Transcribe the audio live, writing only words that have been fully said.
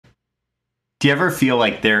Do you ever feel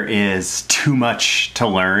like there is too much to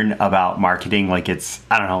learn about marketing? Like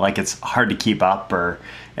I don't know, like it's hard to keep up, or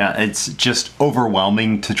it's just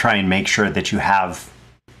overwhelming to try and make sure that you have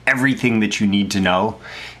everything that you need to know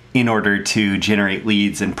in order to generate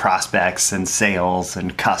leads and prospects and sales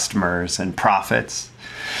and customers and profits?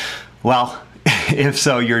 Well, if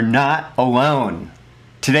so, you're not alone.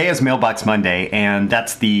 Today is Mailbox Monday, and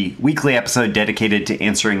that's the weekly episode dedicated to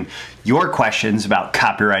answering your questions about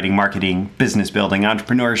copywriting, marketing, business building,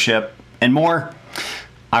 entrepreneurship, and more.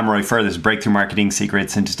 I'm Roy Furr, this is Breakthrough Marketing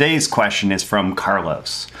Secrets, and today's question is from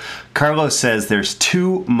Carlos. Carlos says there's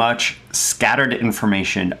too much scattered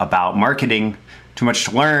information about marketing, too much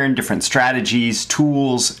to learn, different strategies,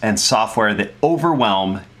 tools, and software that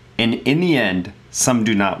overwhelm, and in the end, some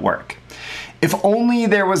do not work. If only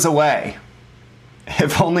there was a way.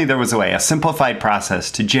 If only there was a way, a simplified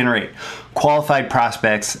process to generate qualified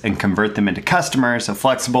prospects and convert them into customers, a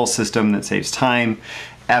flexible system that saves time,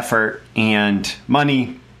 effort, and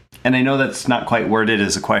money. And I know that's not quite worded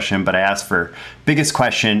as a question, but I asked for biggest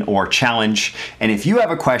question or challenge. And if you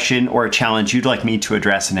have a question or a challenge you'd like me to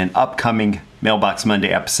address in an upcoming Mailbox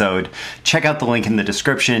Monday episode, check out the link in the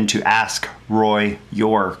description to ask Roy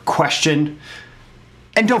your question.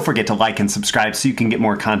 And don't forget to like and subscribe so you can get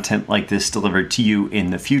more content like this delivered to you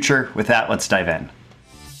in the future. With that, let's dive in.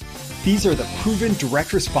 These are the proven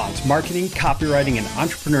direct response marketing, copywriting, and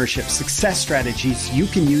entrepreneurship success strategies you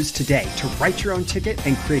can use today to write your own ticket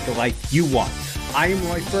and create the life you want. I am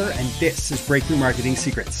Roy Furr, and this is Breakthrough Marketing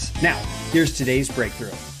Secrets. Now, here's today's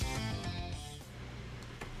breakthrough.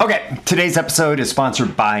 Okay, today's episode is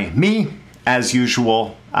sponsored by me. As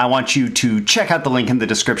usual, I want you to check out the link in the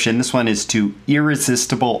description. This one is to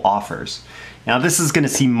Irresistible Offers. Now, this is going to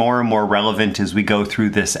seem more and more relevant as we go through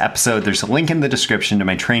this episode. There's a link in the description to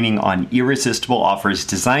my training on Irresistible Offers,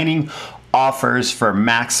 designing offers for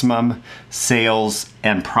maximum sales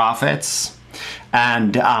and profits.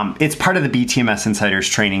 And it's part of the BTMS Insiders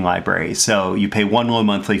training library. So you pay one low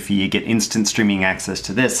monthly fee, you get instant streaming access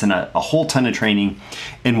to this and a whole ton of training.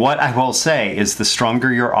 And what I will say is the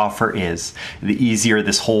stronger your offer is, the easier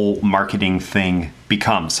this whole marketing thing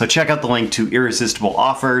becomes. So check out the link to Irresistible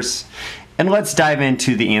Offers. And let's dive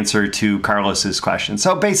into the answer to Carlos's question.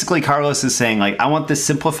 So basically, Carlos is saying, I want this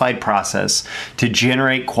simplified process to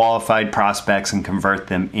generate qualified prospects and convert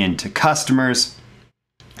them into customers.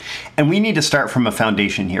 And we need to start from a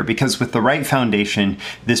foundation here, because with the right foundation,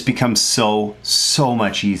 this becomes so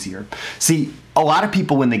much easier. See, a lot of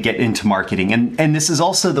people when they get into marketing, and this is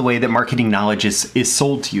also the way that marketing knowledge is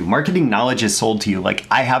sold to you. Marketing knowledge is sold to you like,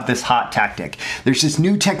 I have this hot tactic. There's this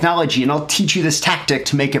new technology and I'll teach you this tactic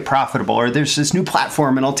to make it profitable. Or there's this new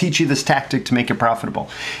platform and I'll teach you this tactic to make it profitable.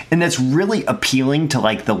 And that's really appealing to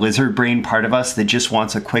like the lizard brain part of us that just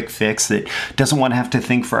wants a quick fix, that doesn't want to have to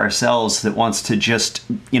think for ourselves, that wants to just,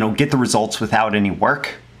 get the results without any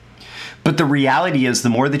work. But the reality is,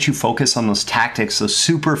 the more that you focus on those tactics, those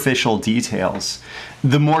superficial details,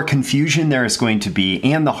 the more confusion there is going to be,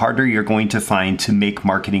 and the harder you're going to find to make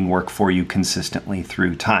marketing work for you consistently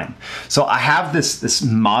through time. So I have this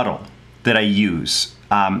model that I use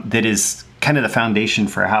that is kind of the foundation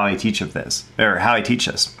for how I teach this.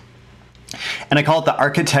 And I call it the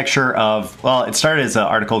architecture of, it started as an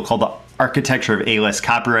article called the Architecture of A-List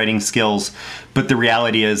Copywriting Skills, but the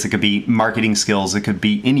reality is it could be marketing skills, it could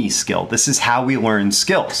be any skill. This is how we learn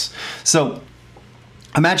skills. So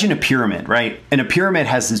imagine a pyramid, right? And a pyramid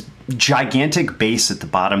has this gigantic base at the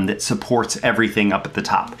bottom that supports everything up at the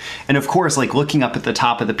top. And of course, like looking up at the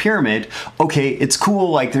top of the pyramid, okay, it's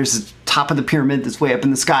cool, like there's a top of the pyramid that's way up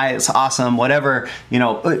in the sky, it's awesome, whatever,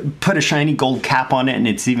 put a shiny gold cap on it and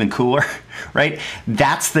it's even cooler, right?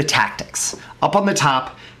 That's the tactics. Up on the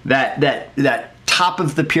top, that top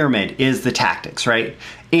of the pyramid is the tactics, right?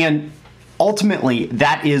 And ultimately,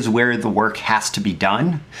 that is where the work has to be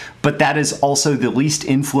done, but that is also the least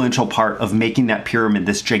influential part of making that pyramid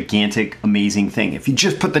this gigantic, amazing thing. If you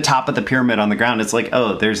just put the top of the pyramid on the ground, it's like,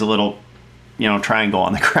 oh, there's a little, triangle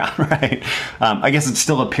on the ground, right? I guess it's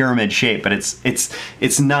still a pyramid shape, but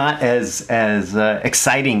it's not as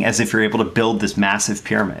exciting as if you're able to build this massive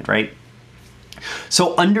pyramid, right?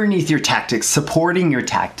 So underneath your tactics, supporting your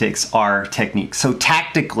tactics are techniques. So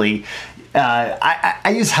tactically,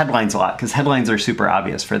 I use headlines a lot because headlines are super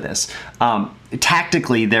obvious for this.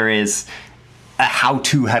 Tactically, there is a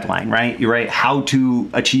how-to headline, right? You write how to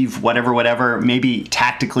achieve whatever. Maybe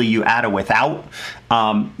tactically you add a without.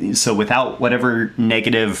 So without whatever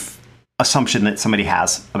negative assumption that somebody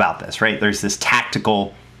has about this, right? There's this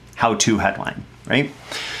tactical how-to headline, right?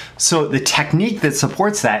 So the technique that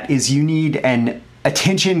supports that is you need an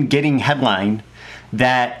attention-getting headline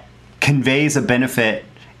that conveys a benefit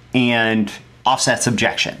and offsets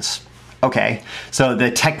objections. Okay, so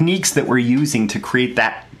the techniques that we're using to create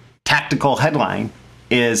that tactical headline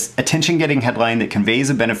is attention-getting headline that conveys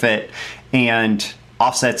a benefit and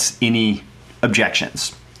offsets any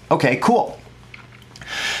objections. Okay, cool.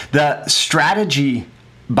 The strategy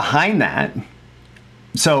behind that,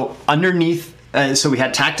 so underneath, so we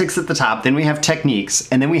had tactics at the top, then we have techniques,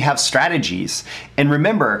 and then we have strategies. And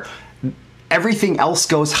remember, everything else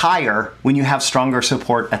goes higher when you have stronger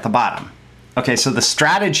support at the bottom. Okay, so the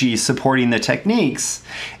strategy supporting the techniques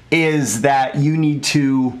is that you need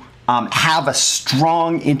to have a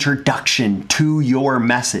strong introduction to your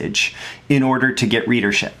message in order to get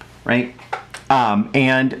readership, right?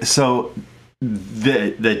 And so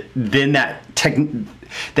then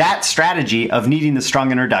that strategy of needing the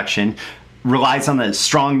strong introduction relies on the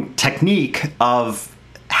strong technique of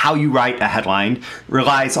how you write a headline,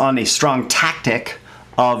 relies on a strong tactic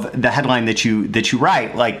of the headline that you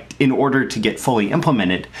write, like in order to get fully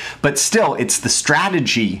implemented. But still, it's the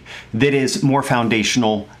strategy that is more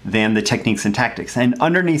foundational than the techniques and tactics. And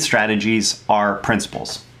underneath strategies are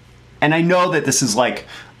principles. And I know that this is like,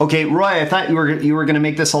 okay, Roy, I thought you were going to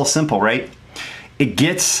make this all simple, right? It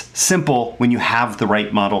gets simple when you have the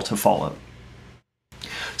right model to follow.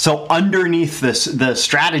 So underneath this, the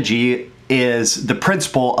strategy is the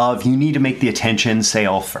principle of you need to make the attention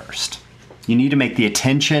sale first. You need to make the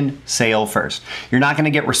attention sale first. You're not going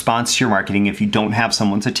to get response to your marketing if you don't have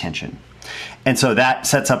someone's attention. And so that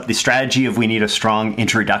sets up the strategy of we need a strong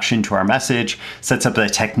introduction to our message, sets up the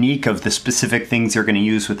technique of the specific things you're going to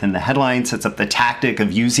use within the headline, sets up the tactic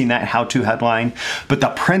of using that how-to headline. But the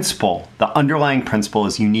principle, the underlying principle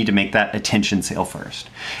is you need to make that attention sale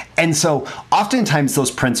first. And so oftentimes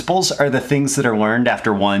those principles are the things that are learned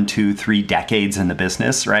after 1, 2, 3 decades in the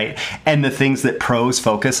business, right? And the things that pros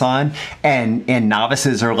focus on and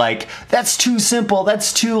novices are like, that's too simple.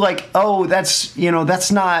 That's too like, oh, that's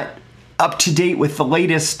not up to date with the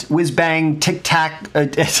latest whiz-bang TikTok,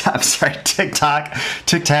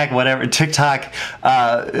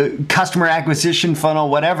 customer acquisition funnel,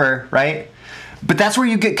 whatever, right? But that's where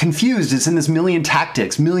you get confused. It's in this million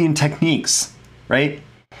tactics, million techniques, right?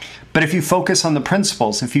 But if you focus on the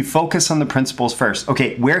principles, first,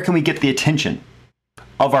 okay, where can we get the attention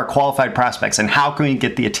of our qualified prospects, and how can we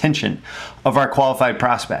get the attention of our qualified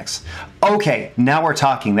prospects? Okay, now we're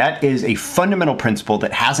talking. That is a fundamental principle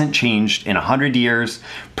that hasn't changed in 100 years,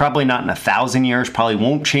 probably not in 1,000 years, probably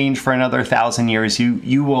won't change for another 1,000 years.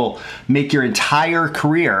 You will make your entire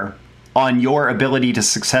career on your ability to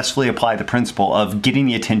successfully apply the principle of getting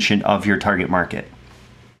the attention of your target market.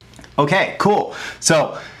 Okay, cool.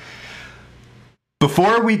 So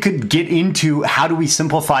before we could get into how do we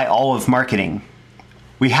simplify all of marketing,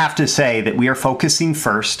 we have to say that we are focusing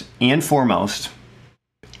first and foremost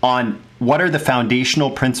on what are the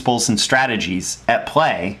foundational principles and strategies at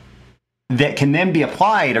play that can then be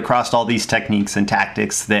applied across all these techniques and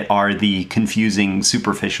tactics that are the confusing,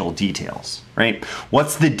 superficial details, right?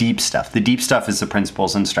 What's the deep stuff? The deep stuff is the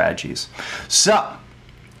principles and strategies. So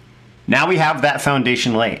now we have that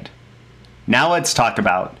foundation laid. Now let's talk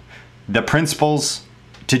about the principles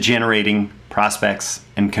to generating prospects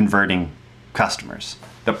and converting customers.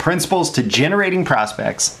 The principles to generating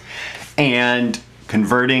prospects and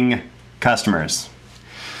converting customers.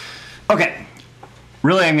 Okay,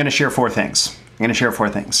 really I'm going to share 4 things.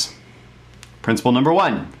 Principle number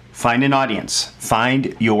 1, find an audience.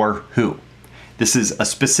 Find your who. This is a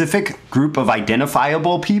specific group of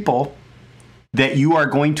identifiable people that you are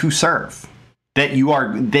going to serve. That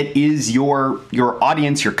is your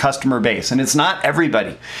audience, your customer base. And it's not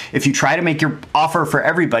everybody. If you try to make your offer for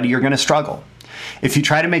everybody, you're going to struggle. If you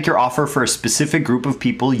try to make your offer for a specific group of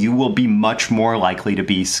people, you will be much more likely to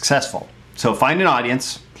be successful. So find an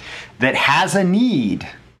audience that has a need.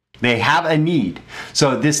 They have a need.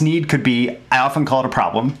 So this need could be, I often call it a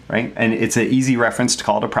problem, right? And it's an easy reference to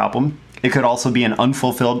call it a problem. It could also be an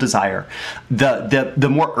unfulfilled desire. The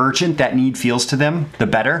more urgent that need feels to them, the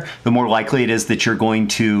better. The more likely it is that you're going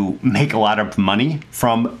to make a lot of money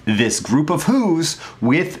from this group of who's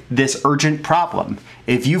with this urgent problem.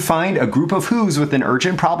 If you find a group of who's with an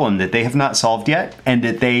urgent problem that they have not solved yet, and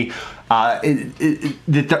that that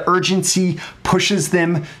the urgency pushes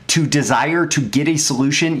them to desire to get a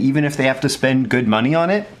solution, even if they have to spend good money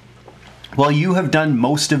on it, well, you have done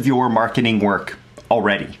most of your marketing work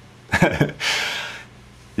already.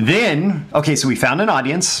 Then, okay, so we found an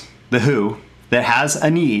audience, the who, that has a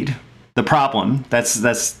need, the problem.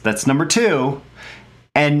 That's number 2.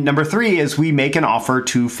 And number 3 is we make an offer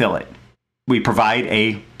to fill it. We provide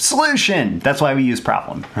a solution. That's why we use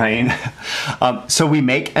problem, right? So we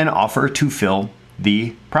make an offer to fill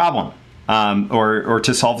the problem. or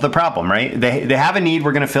to solve the problem, right? They have a need,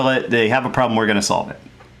 we're going to fill it. They have a problem, we're going to solve it.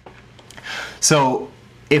 So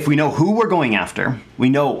if we know who we're going after, we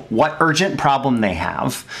know what urgent problem they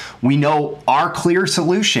have, we know our clear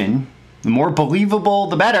solution, the more believable,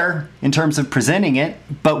 the better in terms of presenting it,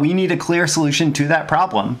 but we need a clear solution to that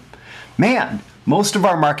problem. Man, most of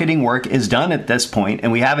our marketing work is done at this point,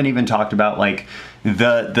 and we haven't even talked about like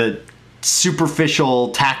the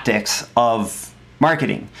superficial tactics of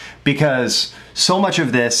marketing, because so much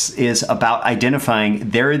of this is about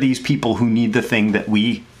identifying there are these people who need the thing that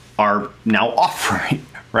we are now offering,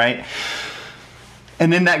 right?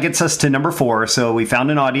 And then that gets us to number 4. So we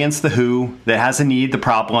found an audience, the who, that has a need, the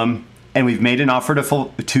problem, and we've made an offer to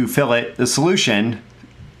fill it, the solution,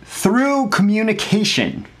 through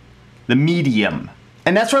communication, the medium.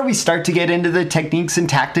 And that's where we start to get into the techniques and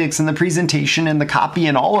tactics and the presentation and the copy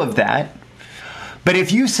and all of that. But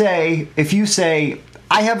if you say,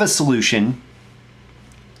 I have a solution,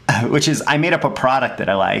 which is I made up a product that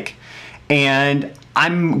I like, and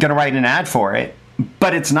I'm going to write an ad for it,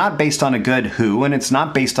 but it's not based on a good who, and it's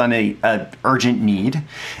not based on a urgent need,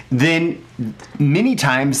 then many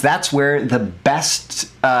times that's where the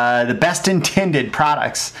best intended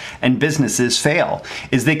products and businesses fail,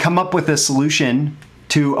 is they come up with a solution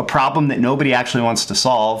to a problem that nobody actually wants to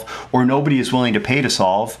solve or nobody is willing to pay to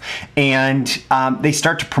solve, and they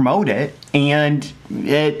start to promote it, and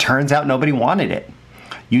it turns out nobody wanted it.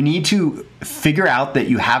 You need to figure out that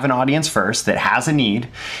you have an audience first that has a need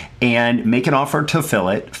and make an offer to fill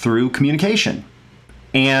it through communication.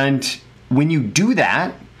 And when you do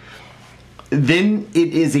that, then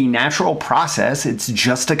it is a natural process. It's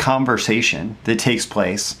just a conversation that takes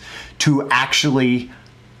place to actually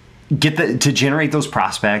to generate those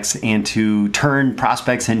prospects and to turn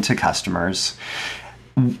prospects into customers.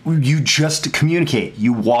 You just communicate.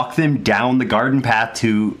 You walk them down the garden path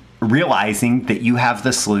to realizing that you have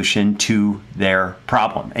the solution to their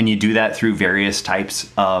problem. And you do that through various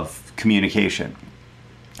types of communication.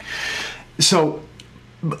 So,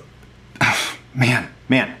 man.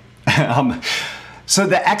 So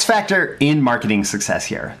the X factor in marketing success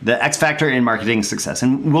here,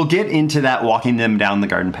 and we'll get into that walking them down the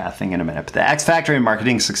garden path thing in a minute, but the X factor in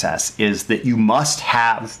marketing success is that you must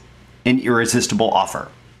have an irresistible offer.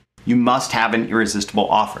 You must have an irresistible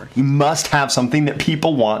offer. You must have something that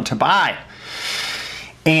people want to buy.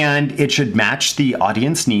 And it should match the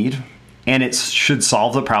audience need, and it should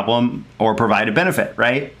solve the problem or provide a benefit,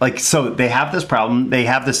 right? Like, so they have this problem, they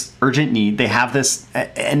have this urgent need, they have this,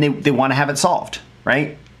 and they want to have it solved,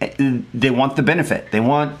 right? They want the benefit. They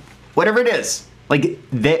want whatever it is. Like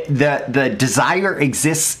the desire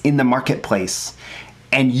exists in the marketplace,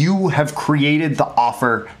 and you have created the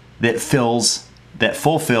offer that fulfills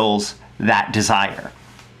that desire.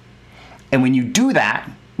 And when you do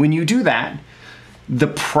that, the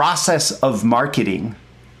process of marketing,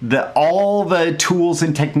 all the tools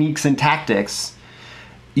and techniques and tactics,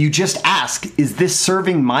 you just ask, is this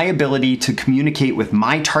serving my ability to communicate with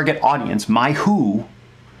my target audience, my who,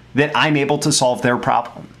 that I'm able to solve their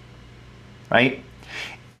problem, right?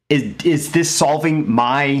 Is this solving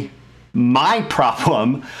my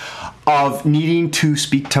problem of needing to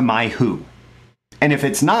speak to my who? And if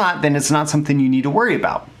it's not, then it's not something you need to worry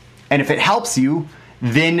about. And if it helps you,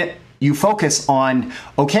 then you focus on,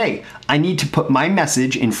 okay, I need to put my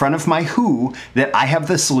message in front of my who, that I have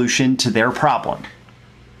the solution to their problem.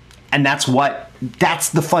 And that's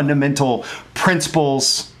the fundamental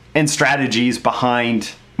principles and strategies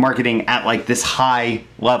behind marketing at like this high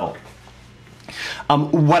level.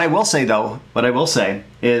 What I will say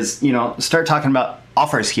is, start talking about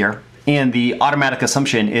offers here. And the automatic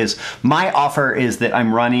assumption is my offer is that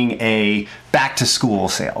I'm running a back to school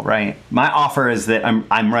sale, right? My offer is that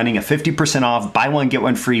I'm running a 50% off, buy one, get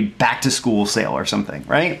one free back to school sale or something,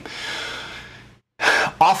 right?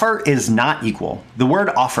 Offer is not equal. The word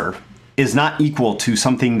offer is not equal to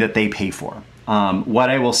something that they pay for. What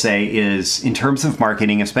I will say is, in terms of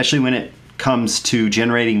marketing, especially when it comes to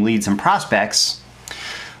generating leads and prospects,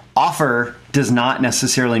 offer does not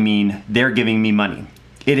necessarily mean they're giving me money.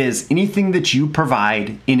 It is anything that you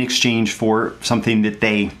provide in exchange for something that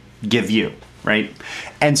they give you, right?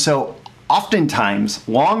 And so oftentimes,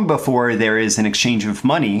 long before there is an exchange of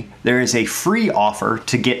money, there is a free offer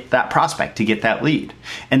to get that prospect, to get that lead.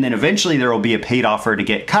 And then eventually there will be a paid offer to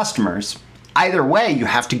get customers. Either way, you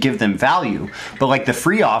have to give them value. But like the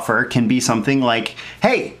free offer can be something like,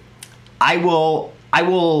 hey, I will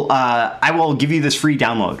give you this free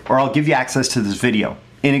download, or I'll give you access to this video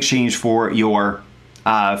in exchange for your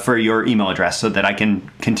email address so that I can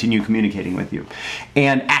continue communicating with you.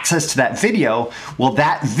 And access to that video, well,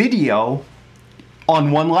 that video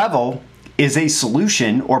on one level is a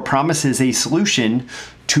solution or promises a solution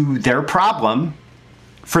to their problem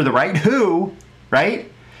for the right who,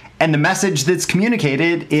 right? And the message that's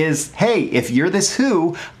communicated is, hey, if you're this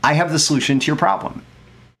who, I have the solution to your problem,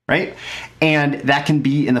 right? And that can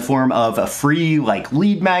be in the form of a free like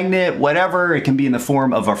lead magnet, whatever. It can be in the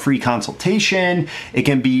form of a free consultation. It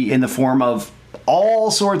can be in the form of all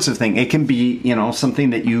sorts of things. It can be, you know, something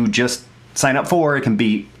that you just sign up for. It can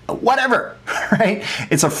be whatever, right?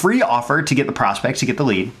 It's a free offer to get the prospect, to get the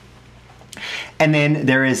lead. And then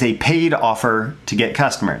there is a paid offer to get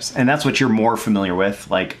customers. And that's what you're more familiar with.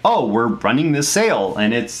 Like, oh, we're running this sale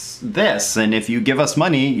and it's this. And if you give us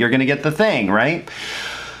money, you're going to get the thing, right?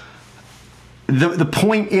 The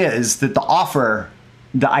point is that the offer,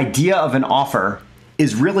 the idea of an offer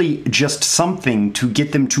is really just something to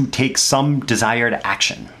get them to take some desired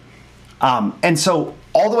action. And so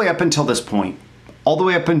all the way up until this point,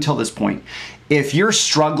 if you're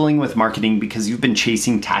struggling with marketing because you've been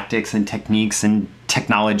chasing tactics and techniques and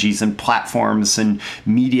technologies and platforms and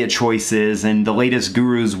media choices and the latest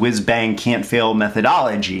guru's whiz-bang can't-fail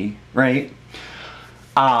methodology, right?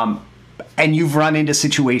 And you've run into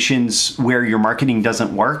situations where your marketing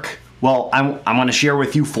doesn't work, well, I want to share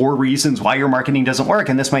with you 4 reasons why your marketing doesn't work.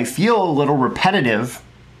 And this might feel a little repetitive.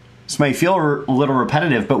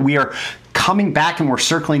 But we are coming back and we're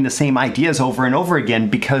circling the same ideas over and over again,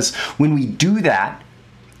 because when we do that,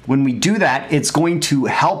 it's going to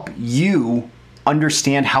help you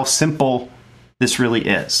understand how simple this really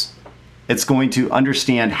is. It's going to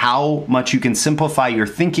understand how much you can simplify your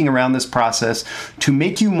thinking around this process to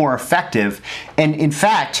make you more effective. And in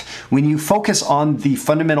fact, when you focus on the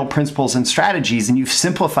fundamental principles and strategies and you've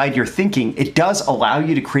simplified your thinking, it does allow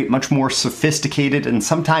you to create much more sophisticated and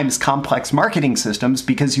sometimes complex marketing systems,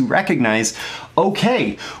 because you recognize,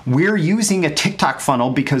 okay, we're using a TikTok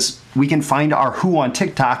funnel because we can find our who on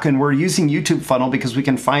TikTok, and we're using YouTube funnel because we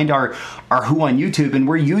can find our who on YouTube, and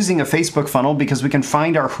we're using a Facebook funnel because we can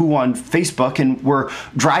find our who on Facebook, and we're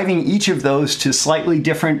driving each of those to slightly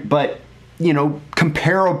different but, you know,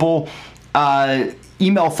 comparable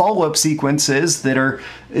email follow-up sequences that are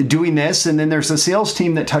doing this, and then there's a sales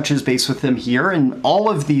team that touches base with them here, and all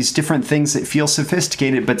of these different things that feel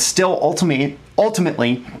sophisticated, but still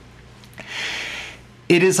ultimately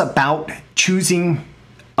it is about choosing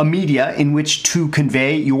a media in which to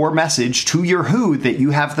convey your message to your who that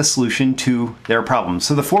you have the solution to their problem.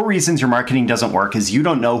 So the 4 reasons your marketing doesn't work is you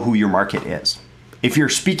don't know who your market is. If you're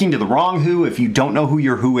speaking to the wrong who, if you don't know who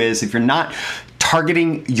your who is, if you're not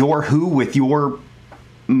targeting your who with your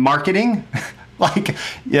marketing, like,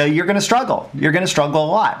 you're going to struggle. You're going to struggle a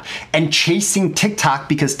lot. And chasing TikTok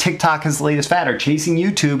because TikTok is the latest fad, or chasing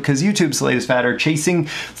YouTube because YouTube's the latest fad, or chasing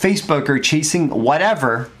Facebook, or chasing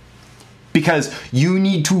whatever because you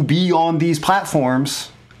need to be on these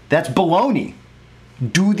platforms, that's baloney.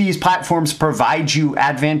 Do these platforms provide you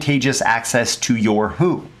advantageous access to your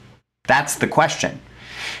who? That's the question.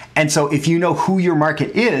 And so if you know who your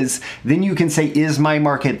market is, then you can say, is my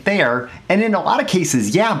market there? And in a lot of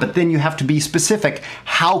cases, yeah, but then you have to be specific.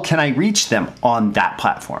 How can I reach them on that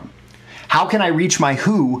platform? How can I reach my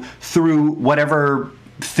who through whatever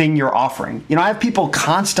thing you're offering? You know, I have people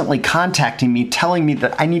constantly contacting me, telling me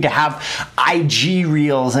that I need to have IG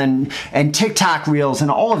reels and TikTok reels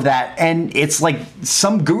and all of that. And it's like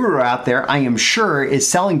some guru out there, I am sure, is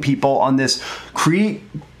selling people on this create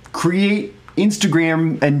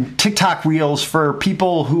Instagram and TikTok reels for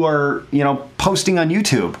people who are, you know, posting on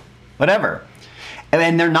YouTube, whatever.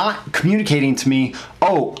 And they're not communicating to me,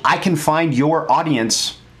 oh, I can find your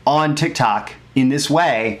audience on TikTok in this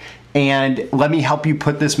way, and let me help you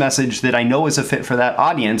put this message that I know is a fit for that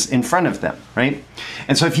audience in front of them, right?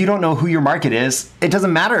 And so if you don't know who your market is, it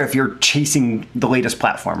doesn't matter if you're chasing the latest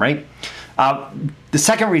platform, right? The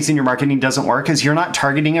second reason your marketing doesn't work is you're not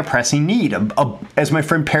targeting a pressing need, as my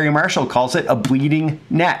friend Perry Marshall calls it, a bleeding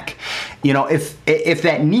neck. You know, if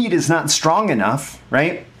that need is not strong enough,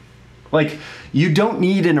 right? Like, you don't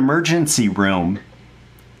need an emergency room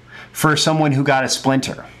for someone who got a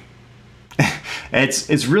splinter.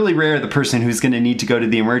 It's really rare the person who's going to need to go to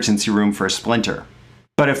the emergency room for a splinter.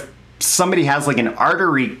 But if somebody has like an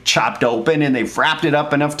artery chopped open and they've wrapped it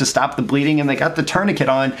up enough to stop the bleeding and they got the tourniquet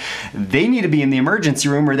on, they need to be in the emergency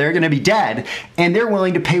room or they're going to be dead, and they're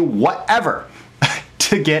willing to pay whatever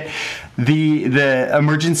to get the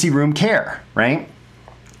emergency room care, right?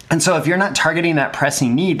 And so if you're not targeting that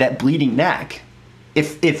pressing need, that bleeding neck,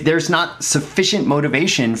 if there's not sufficient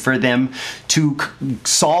motivation for them to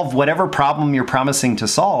solve whatever problem you're promising to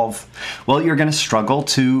solve, well, you're going to struggle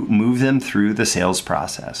to move them through the sales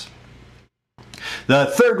process. The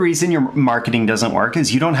third reason your marketing doesn't work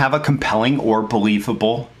is you don't have a compelling or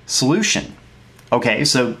believable solution. Okay,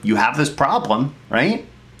 so you have this problem, right?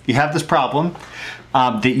 You have this problem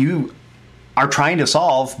that you are trying to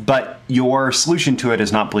solve, but your solution to it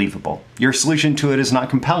is not believable. Your solution to it is not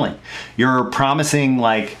compelling. You're promising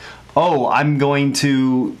like, oh, I'm going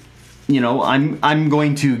to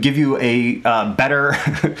give you a better,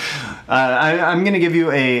 I'm going to give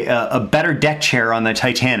you a better deck chair on the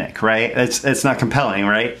Titanic, right? It's not compelling,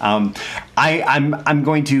 right? I'm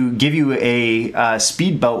going to give you a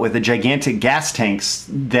speedboat with a gigantic gas tanks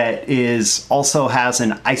that also has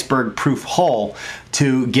an iceberg-proof hull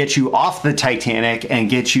to get you off the Titanic and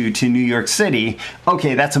get you to New York City.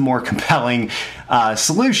 Okay, that's a more compelling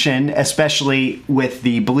solution, especially with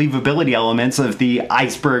the believability elements of the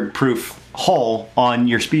iceberg-proof hull on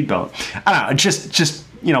your speedboat. I don't know, just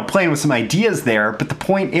playing with some ideas there, but the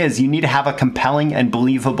point is you need to have a compelling and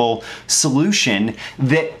believable solution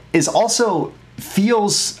that is also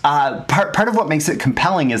feels part of what makes it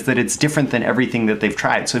compelling is that it's different than everything that they've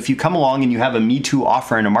tried. So if you come along and you have a Me Too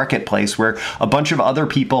offer in a marketplace where a bunch of other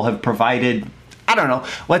people have provided, I don't know,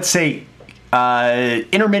 let's say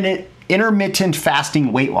intermittent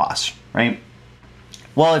fasting weight loss, right?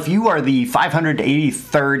 Well, if you are the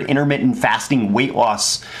 583rd intermittent fasting weight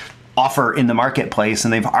loss offer in the marketplace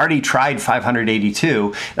and they've already tried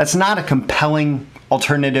 582, that's not a compelling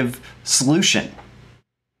alternative solution.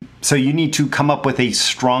 So you need to come up with a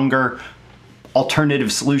stronger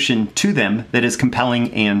alternative solution to them that is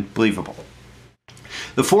compelling and believable.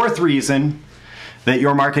 The fourth reason that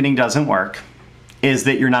your marketing doesn't work is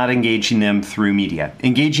that you're not engaging them through media.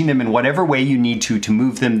 Engaging them in whatever way you need to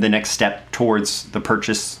move them the next step towards the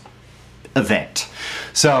purchase event.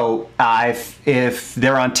 So if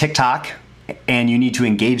they're on TikTok and you need to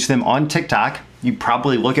engage them on TikTok, you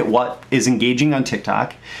probably look at what is engaging on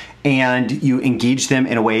TikTok and you engage them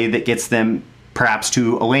in a way that gets them perhaps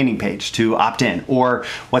to a landing page to opt in, or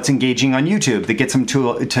what's engaging on YouTube that gets them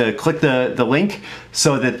to click the link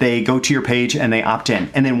so that they go to your page and they opt in.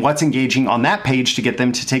 And then what's engaging on that page to get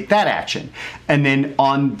them to take that action. And then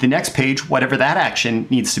on the next page, whatever that action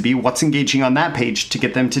needs to be, what's engaging on that page to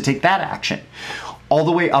get them to take that action. All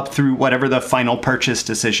the way up through whatever the final purchase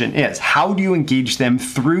decision is. How do you engage them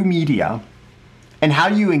through media? And how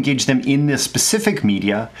do you engage them in this specific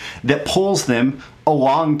media that pulls them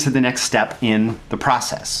along to the next step in the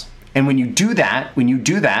process? And when you do that,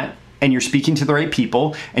 and you're speaking to the right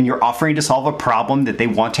people and you're offering to solve a problem that they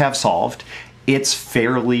want to have solved, it's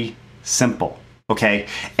fairly simple. Okay.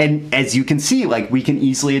 And as you can see, like we can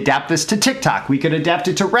easily adapt this to TikTok. We could adapt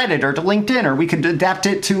it to Reddit or to LinkedIn, or we could adapt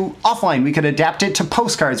it to offline. We could adapt it to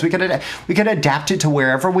postcards. We could adapt it to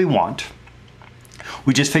wherever we want.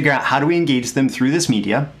 We just figure out how do we engage them through this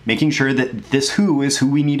media, making sure that this who is who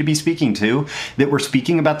we need to be speaking to, that we're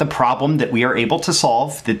speaking about the problem that we are able to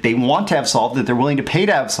solve, that they want to have solved, that they're willing to pay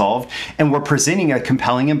to have solved, and we're presenting a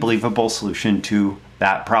compelling and believable solution to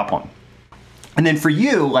that problem. And then for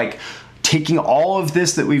you, like taking all of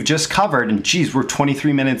this that we've just covered, and geez, we're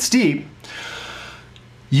 23 minutes deep,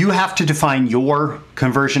 you have to define your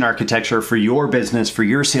conversion architecture for your business, for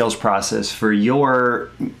your sales process, for your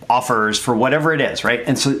offers, for whatever it is, right?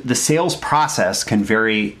 And so the sales process can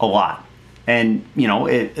vary a lot. And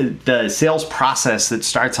the sales process that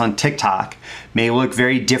starts on TikTok may look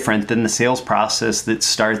very different than the sales process that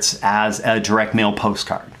starts as a direct mail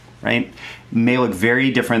postcard, right? May look very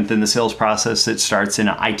different than the sales process that starts in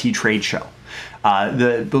an IT trade show.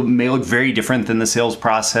 May look very different than the sales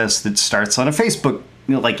process that starts on a Facebook,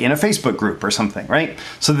 like in a Facebook group or something, right?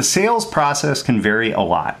 So the sales process can vary a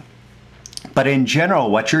lot. But in general,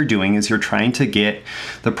 what you're doing is you're trying to get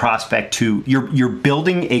the prospect to, you're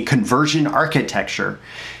building a conversion architecture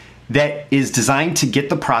that is designed to get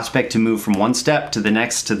the prospect to move from one step to the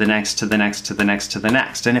next, to the next, to the next, to the next, to the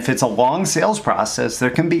next. And if it's a long sales process, there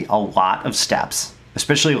can be a lot of steps.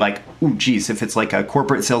 Especially like, if it's like a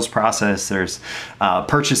corporate sales process, there's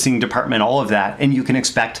purchasing department, all of that, and you can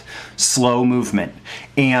expect slow movement.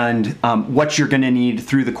 And what you're going to need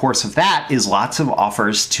through the course of that is lots of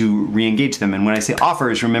offers to re-engage them. And when I say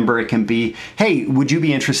offers, remember it can be, hey, would you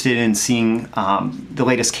be interested in seeing the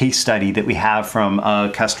latest case study that we have from a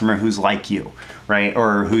customer who's like you, right?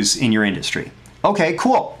 Or who's in your industry? Okay,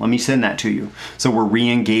 cool. Let me send that to you. So we're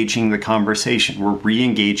re-engaging the conversation.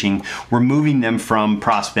 We're moving them from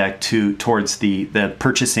prospect towards the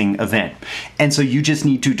purchasing event. And so you just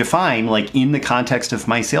need to define, like in the context of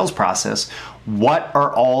my sales process, what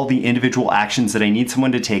are all the individual actions that I need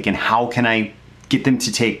someone to take and how can I get them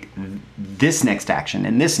to take this next action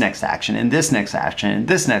and this next action and this next action and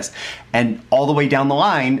this next, and all the way down the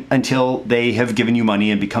line until they have given you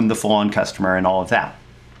money and become the full-on customer and all of that.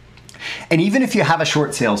 And even if you have a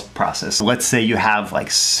short sales process, let's say you have like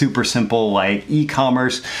super simple, like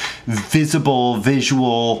e-commerce, visible,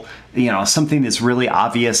 visual, something that's really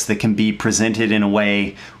obvious that can be presented in a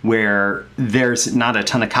way where there's not a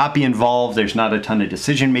ton of copy involved, there's not a ton of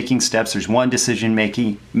decision-making steps, there's one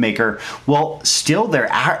decision-maker. Well, still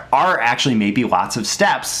there are actually maybe lots of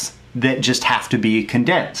steps that just have to be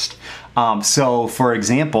condensed. So for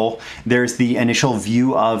example, there's the initial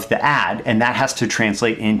view of the ad, and that has to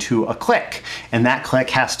translate into a click. And that click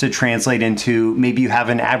has to translate into, maybe you have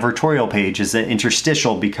an advertorial page as an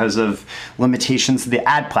interstitial because of limitations of the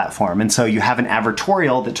ad platform. And so you have an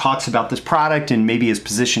advertorial that talks about this product and maybe is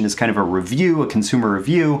positioned as kind of a review, a consumer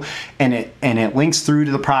review, and it links through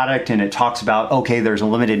to the product, and it talks about, okay, there's a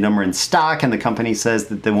limited number in stock, and the company says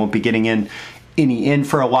that they won't be getting any in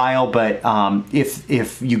for a while, but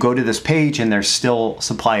if you go to this page and there's still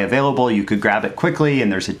supply available, you could grab it quickly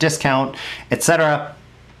and there's a discount, etc.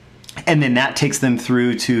 And then that takes them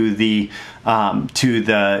through to the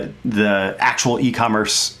actual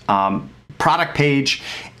e-commerce product page,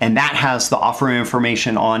 and that has the offer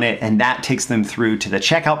information on it, and that takes them through to the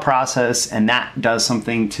checkout process, and that does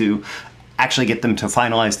something to actually get them to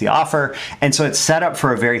finalize the offer. And so it's set up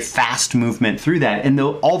for a very fast movement through that. And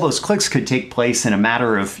all those clicks could take place in a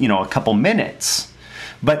matter of, a couple minutes.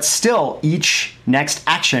 But still, each next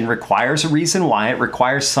action requires a reason why. It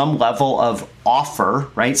requires some level of offer,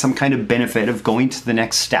 right? Some kind of benefit of going to the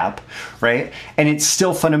next step, right? And it's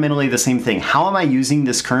still fundamentally the same thing. How am I using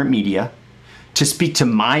this current media to speak to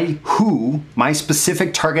my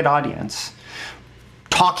specific target audience?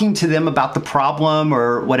 Talking to them about the problem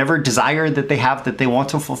or whatever desire that they have that they want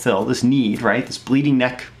to fulfill, this need, right? This bleeding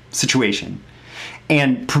neck situation,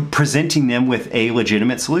 and presenting them with a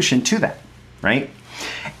legitimate solution to that, right?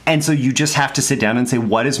 And so you just have to sit down and say,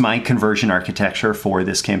 what is my conversion architecture for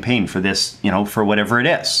this campaign, for this, for whatever it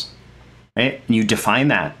is, right? And you define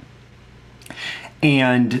that.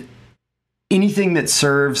 And anything that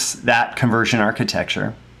serves that conversion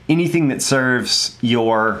architecture, anything that serves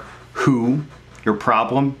your who, your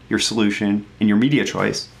problem, your solution, and your media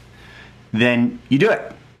choice, then you do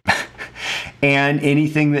it. And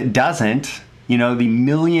anything that doesn't, the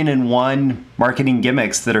 1,000,001 marketing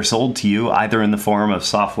gimmicks that are sold to you, either in the form of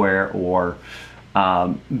software or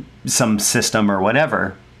some system or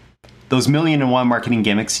whatever, those 1,000,001 marketing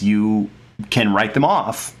gimmicks, you can write them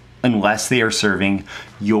off unless they are serving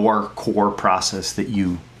your core process that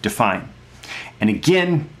you define. And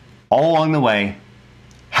again, all along the way,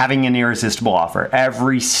 having an irresistible offer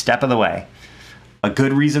every step of the way, a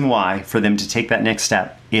good reason why for them to take that next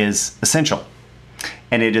step is essential.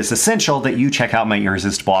 And it is essential that you check out my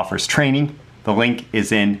Irresistible Offers training. The link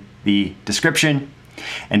is in the description.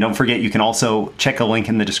 And don't forget, you can also check a link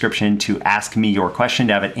in the description to ask me your question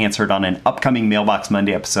to have it answered on an upcoming Mailbox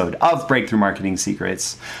Monday episode of Breakthrough Marketing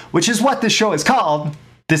Secrets, which is what this show is called.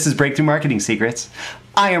 This is Breakthrough Marketing Secrets.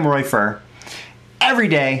 I am Roy Furr. Every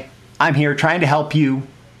day, I'm here trying to help you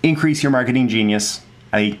increase your marketing genius.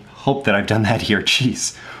 I hope that I've done that here.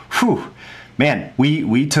 Jeez. Whew. Man,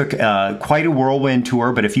 we took quite a whirlwind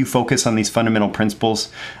tour, but if you focus on these fundamental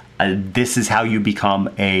principles, this is how you become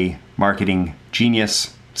a marketing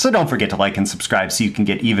genius. So don't forget to like and subscribe so you can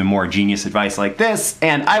get even more genius advice like this,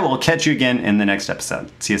 and I will catch you again in the next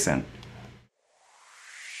episode. See you soon.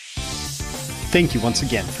 Thank you once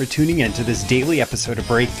again for tuning in to this daily episode of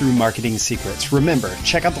Breakthrough Marketing Secrets. Remember,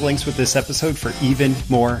 check out the links with this episode for even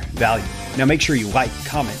more value. Now make sure you like,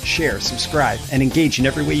 comment, share, subscribe, and engage in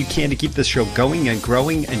every way you can to keep this show going and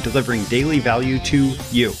growing and delivering daily value to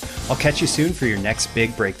you. I'll catch you soon for your next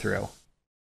big breakthrough.